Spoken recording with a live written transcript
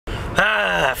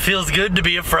Feels good to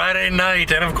be a Friday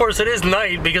night. And of course it is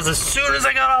night because as soon as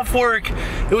I got off work,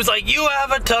 it was like, you have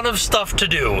a ton of stuff to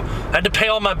do. I had to pay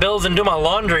all my bills and do my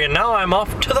laundry, and now I'm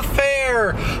off to the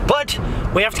fair. But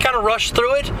we have to kind of rush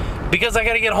through it because I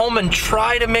got to get home and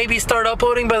try to maybe start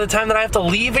uploading by the time that I have to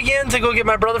leave again to go get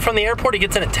my brother from the airport. He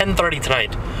gets in at 10:30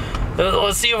 tonight.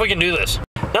 Let's see if we can do this.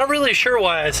 Not really sure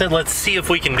why I said let's see if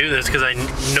we can do this, because I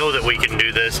know that we can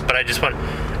do this, but I just want...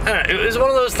 it was one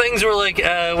of those things where, like,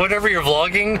 whenever you're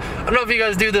vlogging, I don't know if you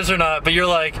guys do this or not, but you're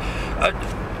like,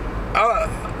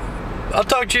 I'll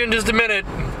talk to you in just a minute.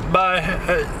 Bye.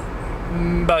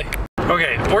 Bye.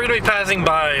 Okay, we're gonna be passing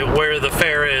by where the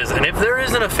fair is, and if there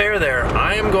isn't a fair there,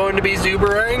 I am going to be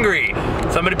super angry.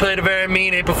 Somebody played a very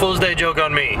mean April Fool's Day joke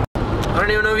on me. I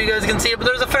don't even know if you guys can see it, but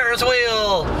there's a Ferris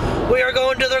wheel. We are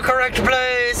going to the correct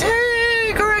place.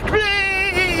 Hey, correct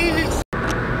place.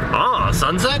 Ah,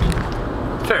 sunset?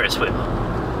 Ferris wheel.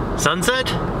 Sunset?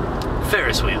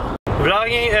 Ferris wheel.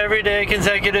 Vlogging every day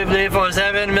consecutively for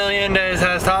 7 million days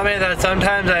has taught me that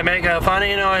sometimes I make a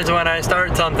funny noise when I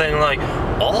start something, like,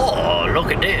 oh,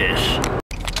 look at this.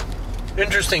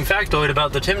 Interesting factoid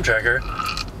about the Tim Tracker.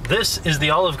 This is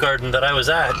the Olive Garden that I was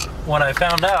at when I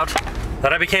found out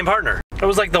that I became partner. It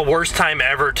was like the worst time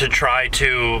ever to try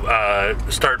to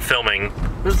start filming.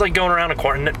 It was like going around a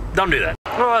corner. Don't do that.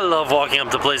 Oh, I love walking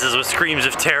up to places with screams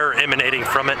of terror emanating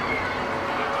from it.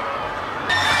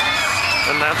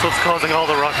 And that's what's causing all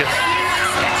the ruckus.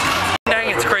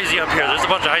 Dang, it's crazy up here. There's a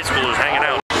bunch of high schoolers hanging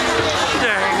out.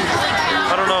 Dang.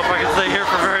 I don't know if I can stay here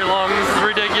for very long. This is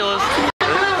ridiculous.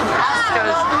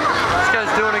 This guy's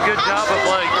doing a good job of,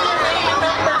 like,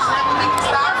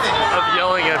 of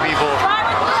yelling at people.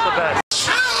 It's the best.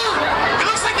 It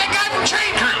looks like that guy from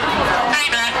Train Crew. Hey,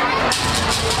 man.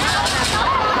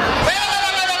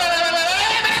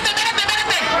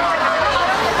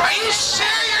 Are you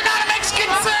sure you're not a Mexican,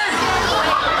 sir?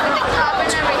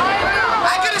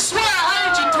 I could have sworn I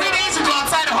hired you 3 days ago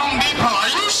outside of Home Depot. Are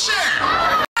you sure?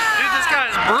 Dude, this guy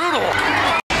is brutal.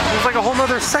 There's like a whole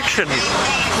nother section. This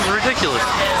is ridiculous.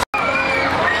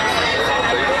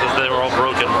 Because they were all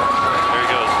broken. There he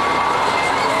goes.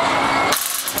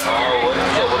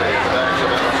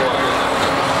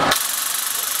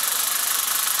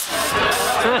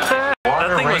 That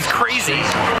thing was crazy.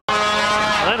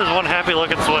 That is one happy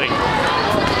looking swing.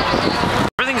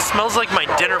 Everything smells like my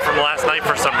dinner from last night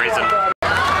for some reason.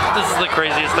 This is the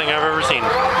craziest thing I've ever seen.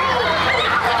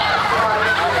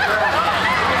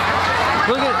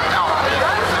 Look at...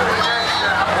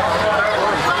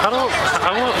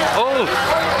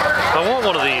 I want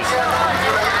one of these.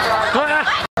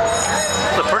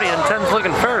 It's a pretty intense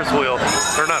looking Ferris wheel.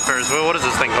 Or not Ferris wheel, what is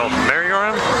this thing called?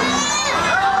 Merry-go-round?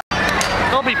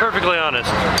 I'll be perfectly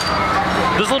honest.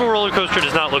 This little roller coaster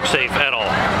does not look safe at all.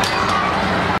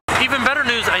 Even better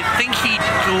news, I think he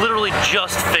literally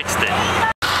just fixed it.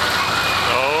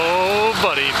 Oh,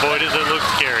 buddy, boy does it look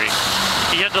scary.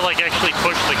 He had to, like, actually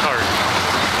push the cart.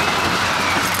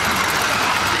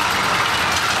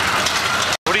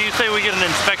 What do you say we get an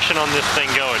inspection on this thing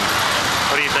going?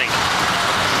 What do you think?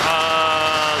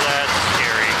 That's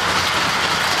scary.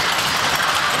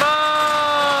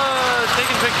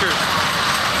 Taking pictures.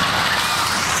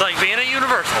 It's like being at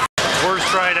Universal. Worst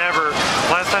ride ever.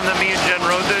 Last time that me and Jen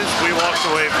rode this, we walked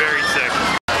away very sick.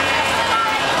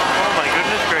 Oh my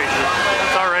goodness gracious.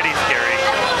 It's already scary.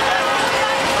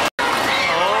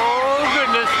 Oh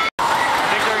goodness. I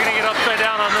think we're gonna get upside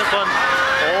down on this one.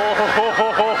 Oh ho ho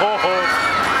ho ho ho.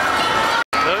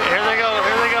 Here they go,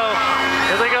 here they go,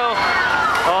 here they go.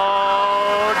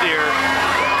 Oh dear.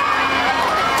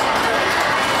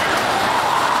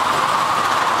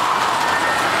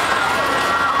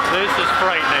 This is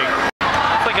frightening.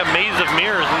 It's like a maze of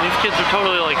mirrors and these kids are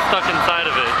totally like stuck inside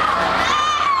of it.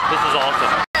 This is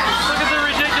awesome. Look at the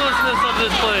ridiculousness of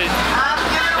this place.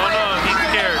 Oh no, he's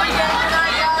scared.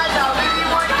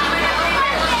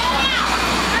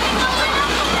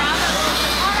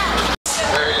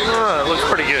 It looks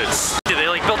pretty good. They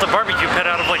like built a barbecue pit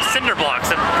out of like cinder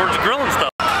blocks and we're grilling stuff.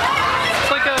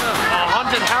 It's like a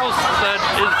haunted house that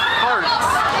is parts.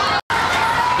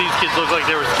 These kids look like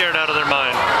they were scared out of their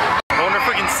mind. I wonder if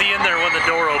we can see in there when the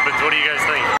door opens. What do you guys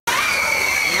think?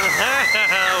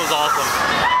 That was awesome.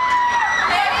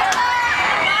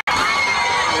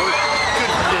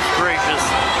 Goodness gracious.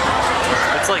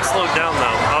 It's like slowed down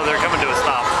though. Oh, they're coming to a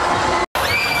stop.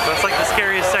 That's like the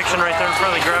scariest section right there in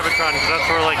front of the Gravitron, because that's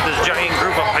where like this giant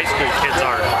group of high school kids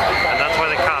are. And that's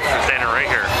why the cops are standing right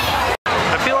here.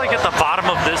 I feel like at the bottom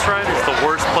of this ride is the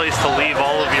worst place to leave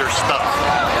all of your stuff.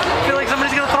 I feel like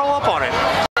somebody's gonna throw up on it.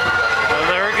 Oh,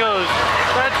 there it goes.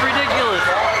 That's ridiculous.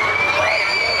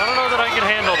 I don't know that I can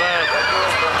handle that.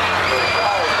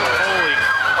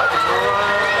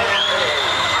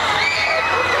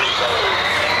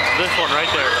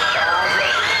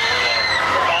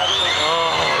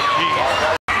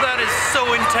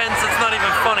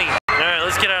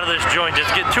 this joint. It's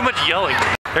getting too much yelling.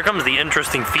 Here comes the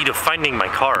interesting feat of finding my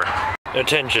car.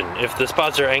 Attention, if the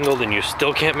spots are angled and you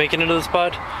still can't make it into the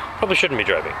spot, probably shouldn't be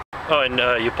driving. Oh,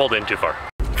 and you pulled in too far.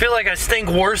 I feel like I stink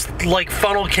worse like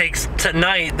funnel cakes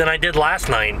tonight than I did last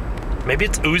night. Maybe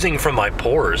it's oozing from my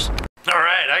pores. All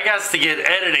right, I got to get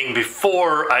editing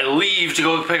before I leave to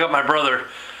go pick up my brother.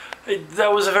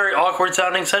 That was a very awkward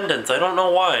sounding sentence. I don't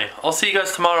know why. I'll see you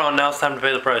guys tomorrow, and now it's time to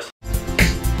pay the price.